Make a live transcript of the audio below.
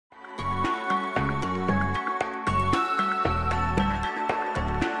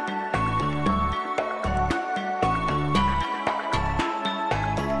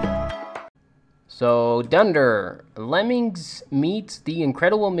So Dunder, Lemmings meets the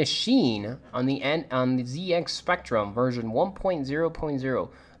Incredible Machine on the ZX Spectrum version 1.0.0.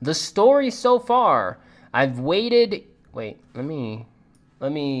 The story so far, I've waited. Wait, let me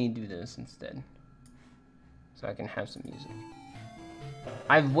do this instead, so I can have some music.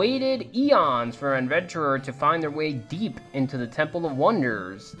 I've waited eons for an adventurer to find their way deep into the Temple of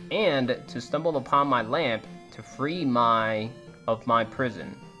Wonders and to stumble upon my lamp to free my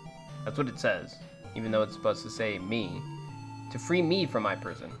prison. That's what it says, even though it's supposed to say me. To free me from my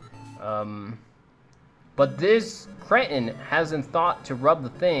prison. But this cretin hasn't thought to rub the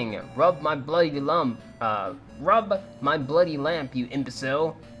thing. Rub my bloody lamp, you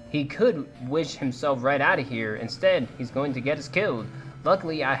imbecile. He could wish himself right out of here. Instead, he's going to get us killed.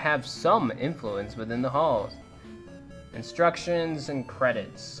 Luckily, I have some influence within the halls. Instructions and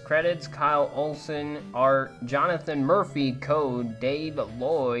credits. Credits: Kyle Olson, art, Jonathan Murphy, code, Dave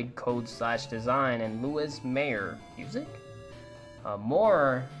Lloyd, code/design, and Louis Mayer, music.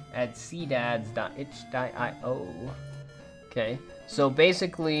 More at cdads.itch.io. Okay, so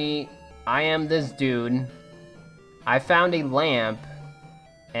basically, I am this dude. I found a lamp,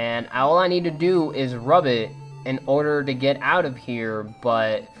 and all I need to do is rub it in order to get out of here,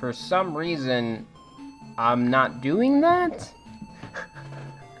 but for some reason, I'm not doing that.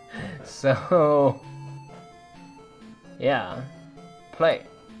 So, yeah, play.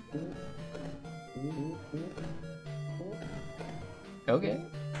 Okay.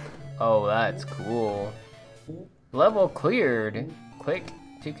 Oh, that's cool. Level cleared. Click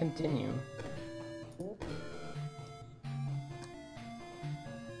to continue.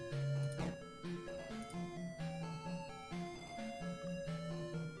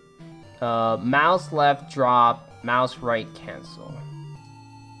 Mouse left drop, mouse right cancel.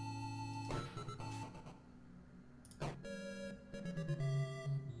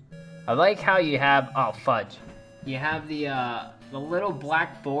 I like how you have, oh fudge. You have the little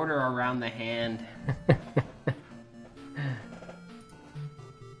black border around the hand.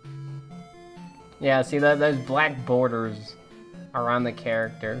 Yeah, see those black borders around the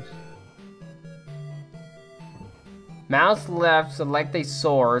characters. Mouse left, select a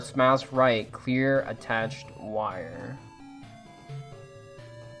source. Mouse right, clear attached wire.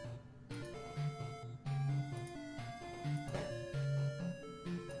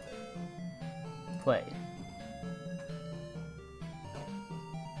 Play.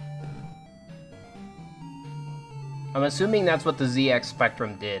 I'm assuming that's what the ZX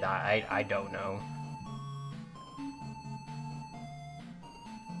Spectrum did. I don't know.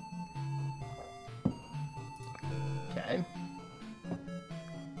 Okay.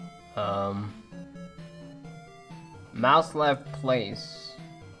 Mouse left place.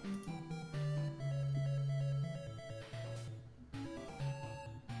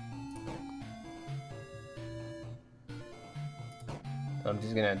 I'm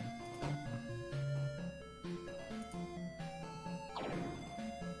just gonna.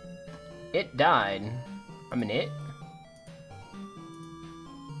 It died. I'm an it.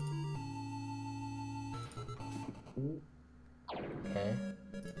 Okay.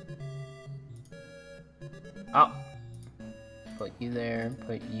 Oh. Put you there.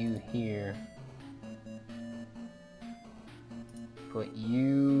 Put you here. Put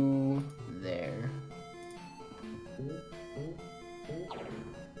you there.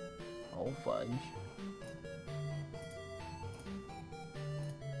 Oh, fudge.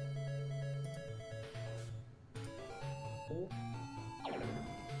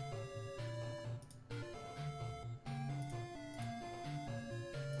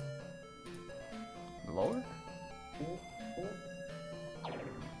 Lower?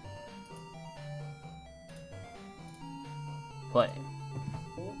 Play.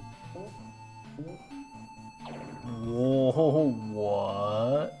 Whoa,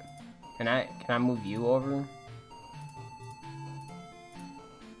 what? Can I move you over?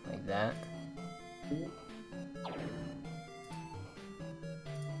 Like that?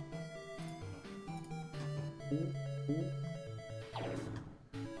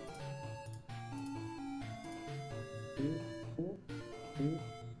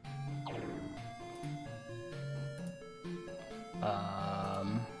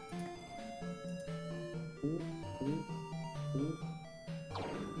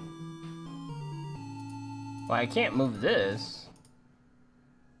 Well, I can't move this.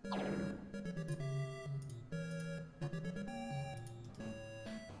 Can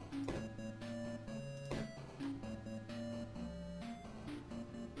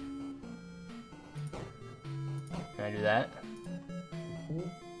I do that?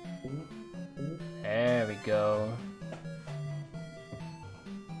 There we go.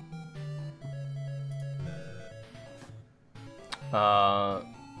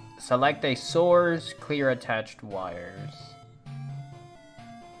 Select a source, clear attached wires.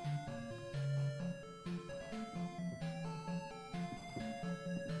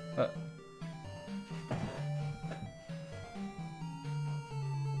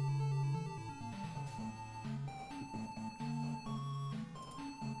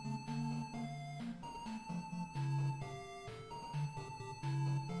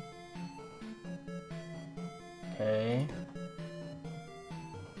 Okay.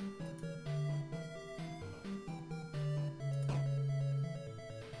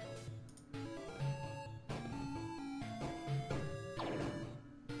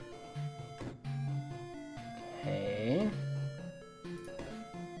 Okay.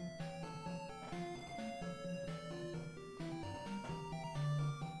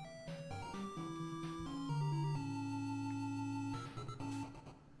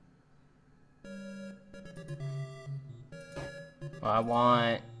 I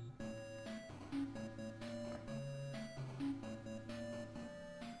want...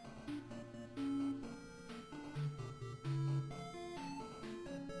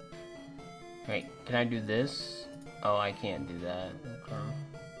 Wait, can I do this? Oh, I can't do that. Okay.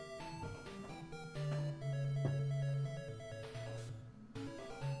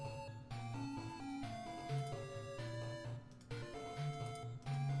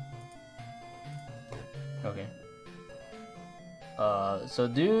 Okay. So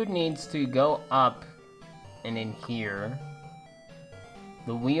dude needs to go up and in here.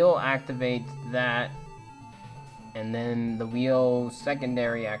 The wheel activates that. And then the wheel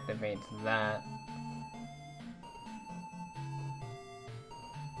secondary activates that.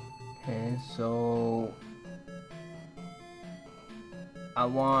 Okay, so I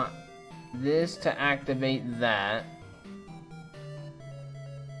want this to activate that.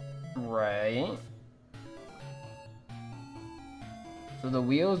 Right. So the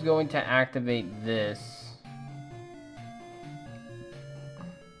wheel is going to activate this.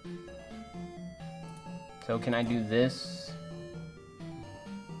 So can I do this?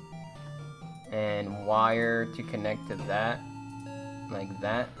 And wire to connect to that. Like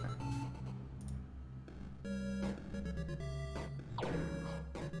that.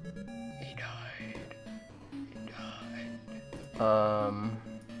 He died. He died.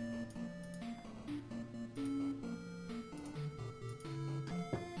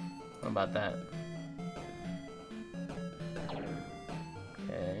 What about that?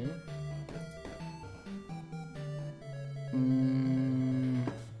 Okay.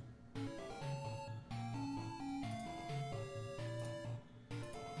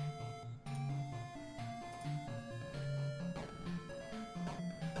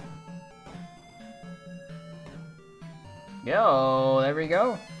 Yo, there we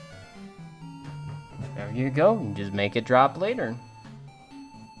go. There you go. You just make it drop later.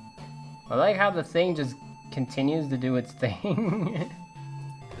 I like how the thing just continues to do its thing.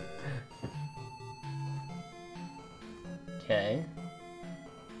 Okay.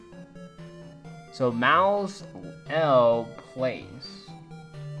 So mouse L place.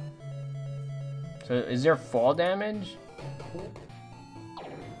 So is there fall damage?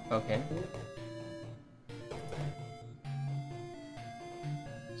 Okay.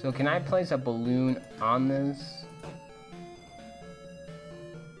 So can I place a balloon on this?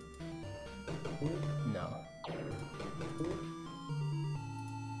 No.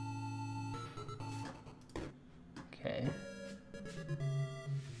 Okay.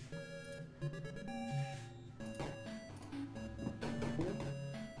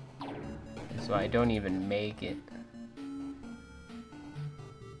 So I don't even make it.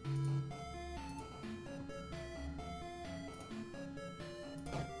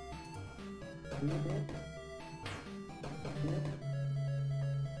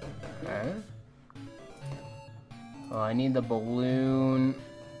 Okay. Oh, I need the balloon.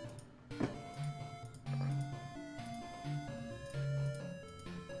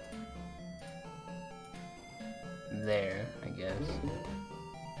 There, I guess.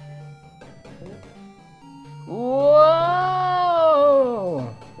 Whoa!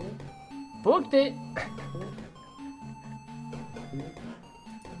 Booked it!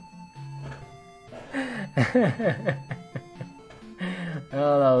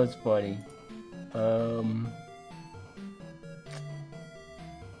 Oh, that was funny.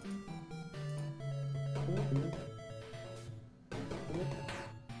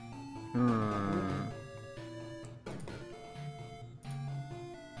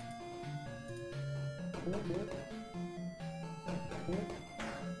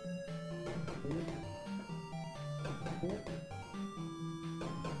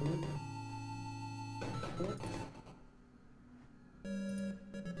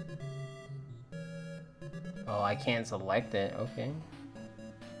 Oh, I can't select it. Okay.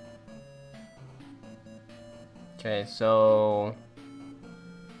 Okay, so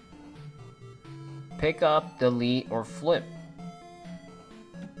pick up, delete, or flip.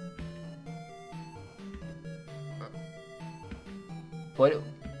 What?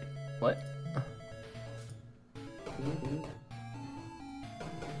 What?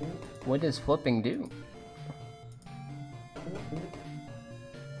 What does flipping do?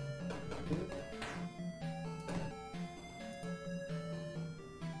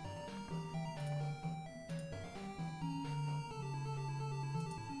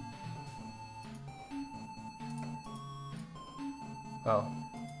 Oh.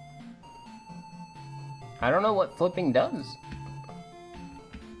 I don't know what flipping does.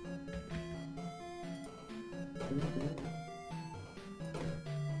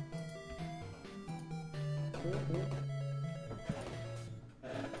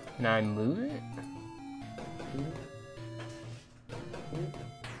 Can I move it?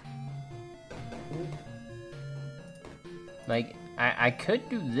 Like, I could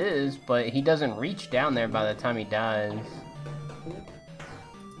do this, but he doesn't reach down there by the time he dies.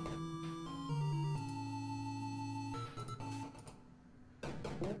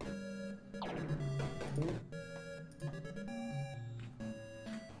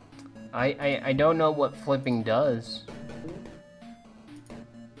 I don't know what flipping does.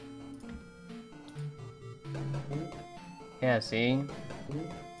 Yeah, see?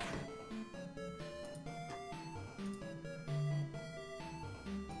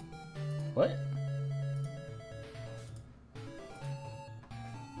 What?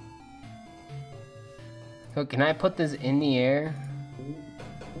 So can I put this in the air?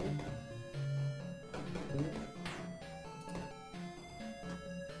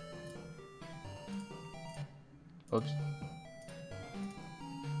 Oops.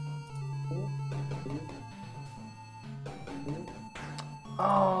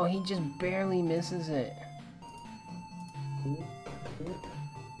 Oh, he just barely misses it.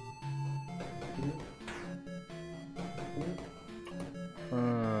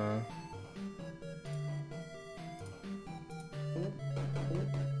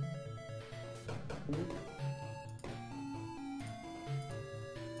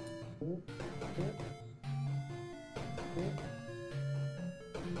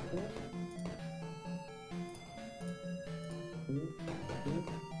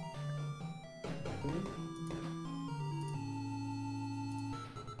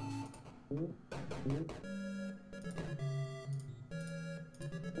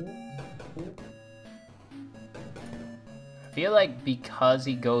 I feel like because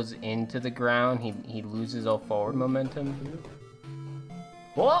he goes into the ground, he loses all forward momentum.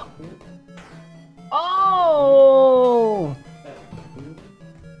 What? Oh!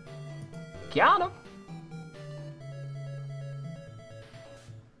 Got him!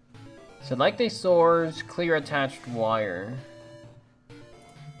 Select a source, clear attached wire.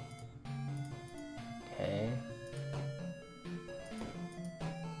 Okay.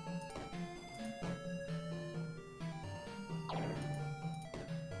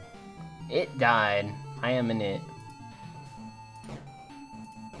 It died. I am an it.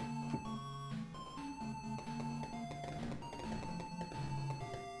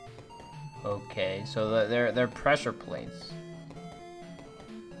 Okay, so they're pressure plates.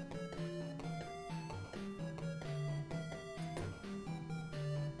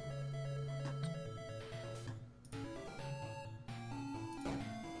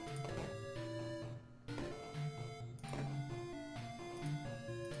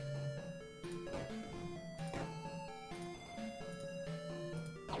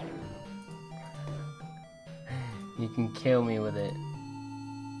 You can kill me with it.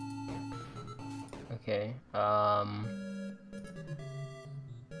 Okay,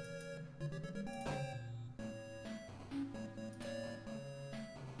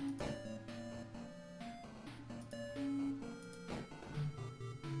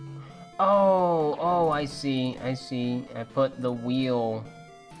 Oh, I see. I put the wheel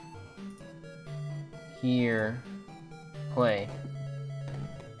here. Play.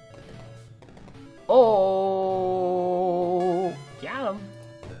 Oh, got him.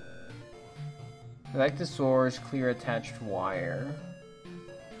 Select the source, clear attached wire.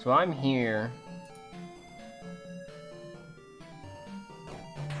 So I'm here.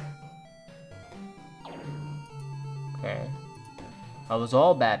 Okay. That was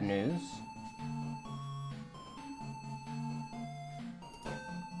all bad news.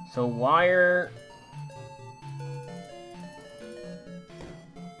 So wire...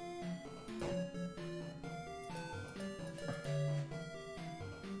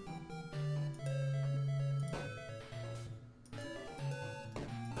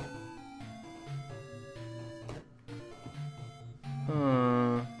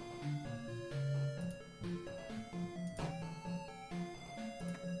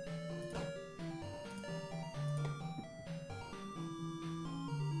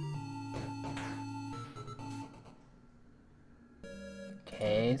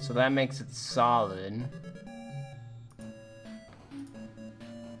 Okay, so that makes it solid.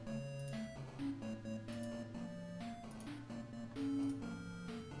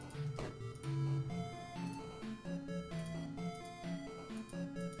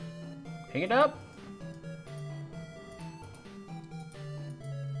 Pick it up.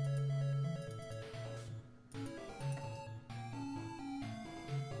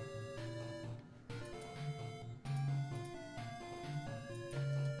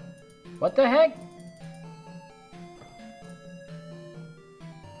 What the heck?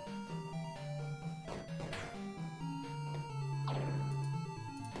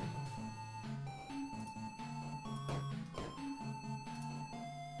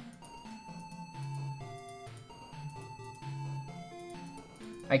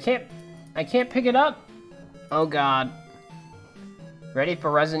 I can't pick it up. Oh god. Ready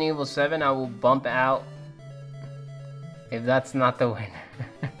for Resident Evil 7? I will bump out if that's not the winner.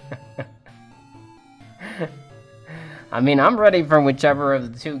 I mean, I'm ready for whichever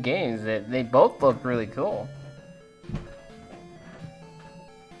of the two games. They both look really cool.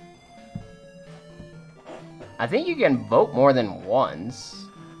 I think you can vote more than once.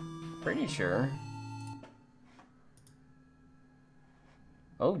 Pretty sure.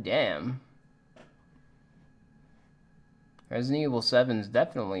 Oh, damn. Resident Evil 7's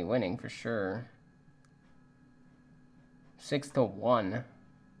definitely winning for sure. 6-1.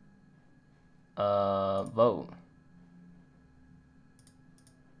 Vote.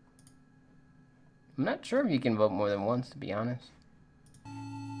 I'm not sure if you can vote more than once, to be honest.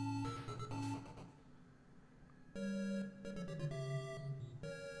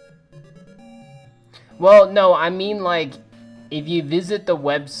 Well, no, I mean, like, if you visit the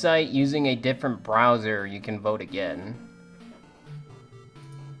website using a different browser, you can vote again.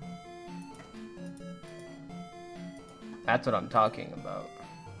 That's what I'm talking about.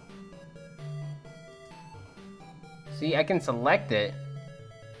 See, I can select it.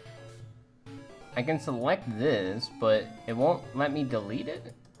 I can select this, but it won't let me delete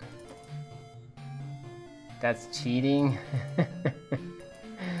it. That's cheating.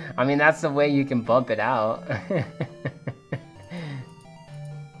 I mean, that's the way you can bump it out.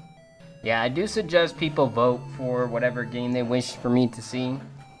 Yeah, I do suggest people vote for whatever game they wish for me to see,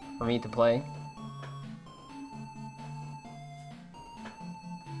 for me to play.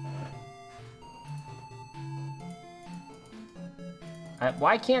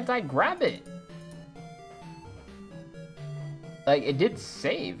 Why can't I grab it? Like, it did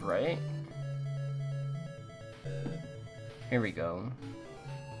save, right? Here we go.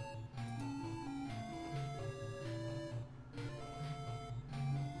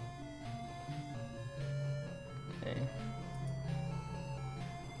 Okay.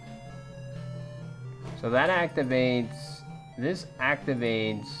 So that activates... This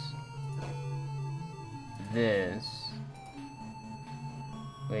activates... this.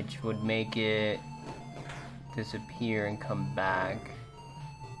 Which would make it disappear and come back.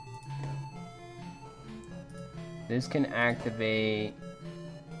 This can activate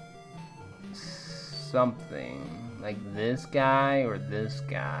something like this guy or this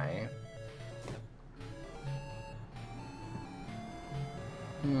guy.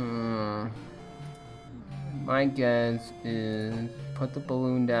 My guess is put the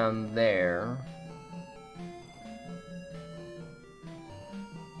balloon down there.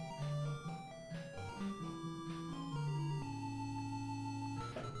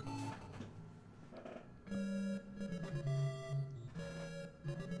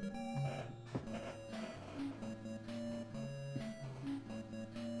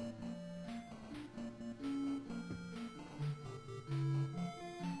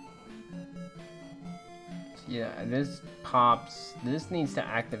 Yeah, this pops. This needs to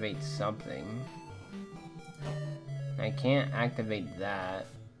activate something. I can't activate that.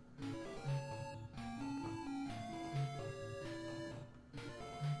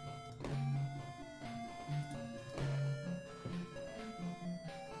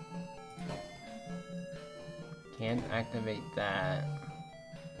 Can't activate that.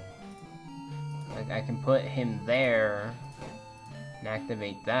 Like, I can put him there and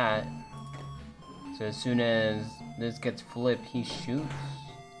activate that. So as soon as this gets flipped, he shoots.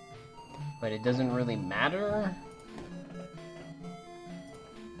 But it doesn't really matter.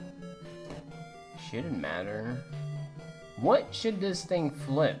 Shouldn't matter. What should this thing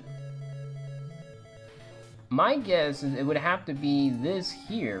flip? My guess is it would have to be this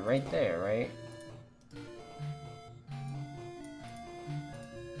here, right there, right?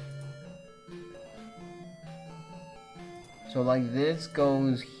 So like this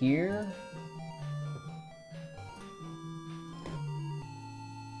goes here.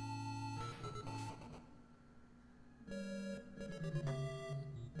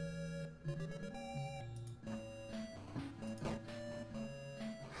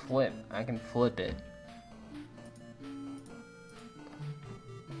 flip. I can flip it.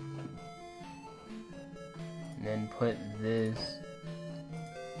 And then put this.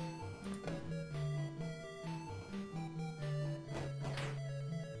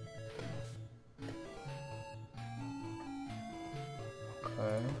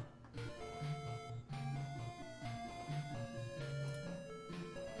 Okay.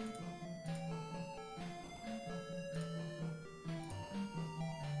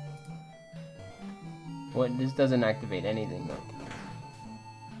 What? This doesn't activate anything though.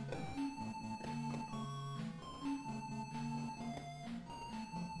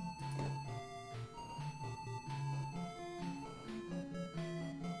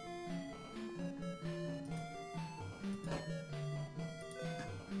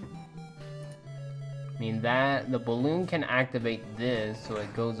 I mean that the balloon can activate this so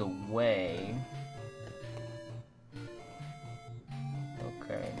it goes away.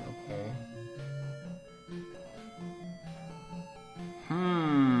 Okay, okay.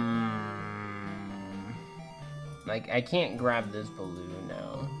 Like I can't grab this balloon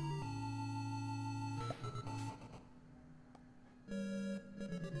now.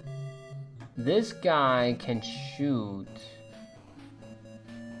 This guy can shoot.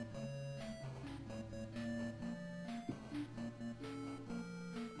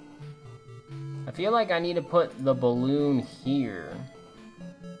 I feel like I need to put the balloon here.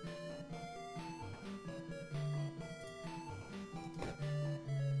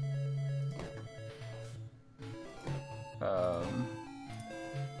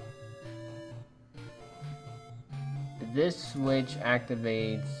 This switch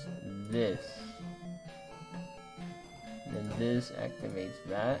activates this. And then this activates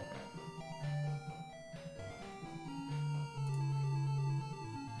that.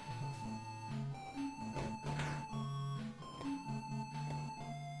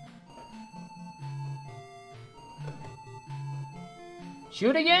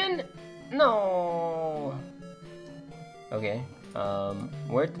 Shoot again? No. Okay.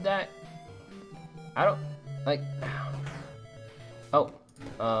 Where did that? I don't like. Oh.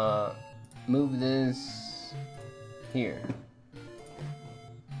 Move this here.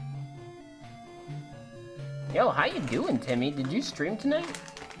 Yo, how you doing, Timmy? Did you stream tonight?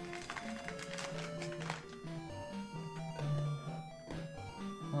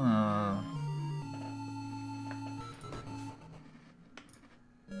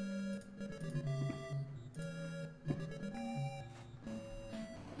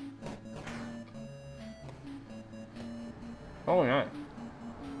 Oh, nice.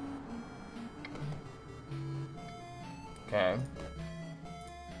 Okay.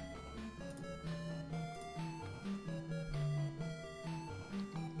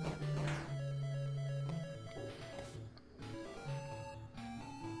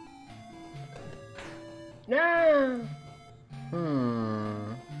 No.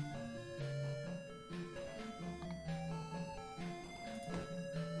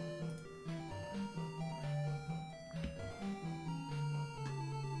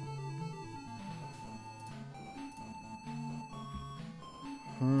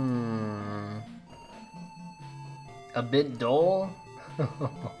 A bit dull?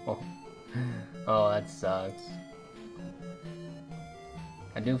 Oh, that sucks.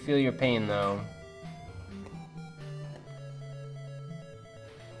 I do feel your pain, though.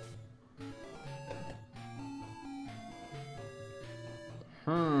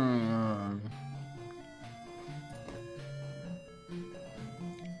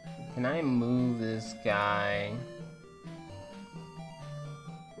 Can I move this guy?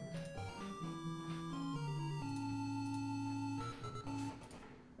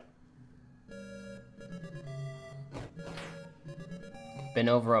 Been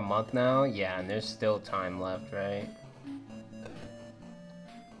over a month now? Yeah, and there's still time left, right?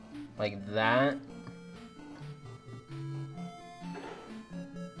 Like that.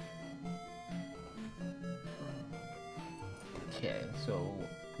 Okay, so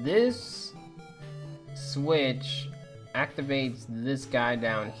this switch activates this guy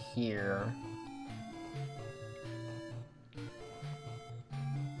down here.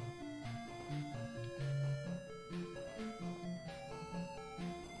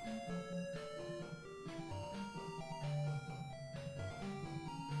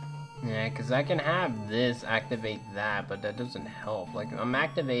 Yeah, because I can have this activate that, but that doesn't help. Like, I'm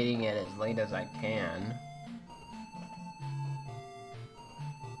activating it as late as I can.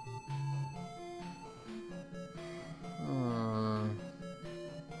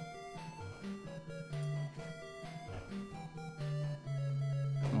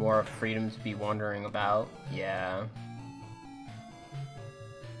 More freedom to be wandering about. Yeah.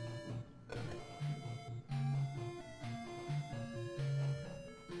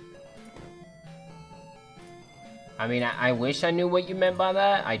 I mean, I wish I knew what you meant by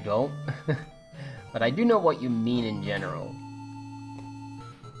that. I don't. But I do know what you mean in general.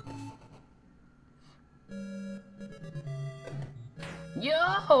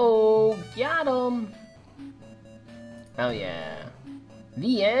 Yo! Got him! Hell yeah.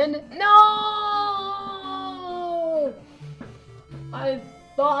 The end? No! I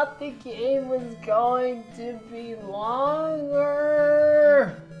thought the game was going to be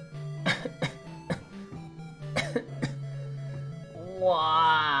longer.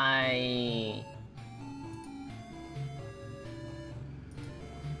 Why?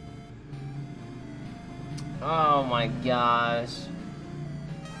 Oh my gosh.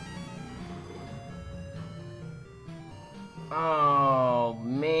 Oh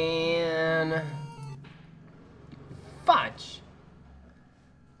man. Fudge.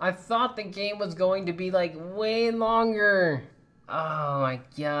 I thought the game was going to be like way longer. Oh my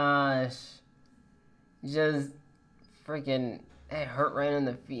gosh. Just freaking, it hurt right in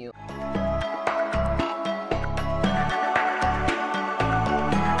the field.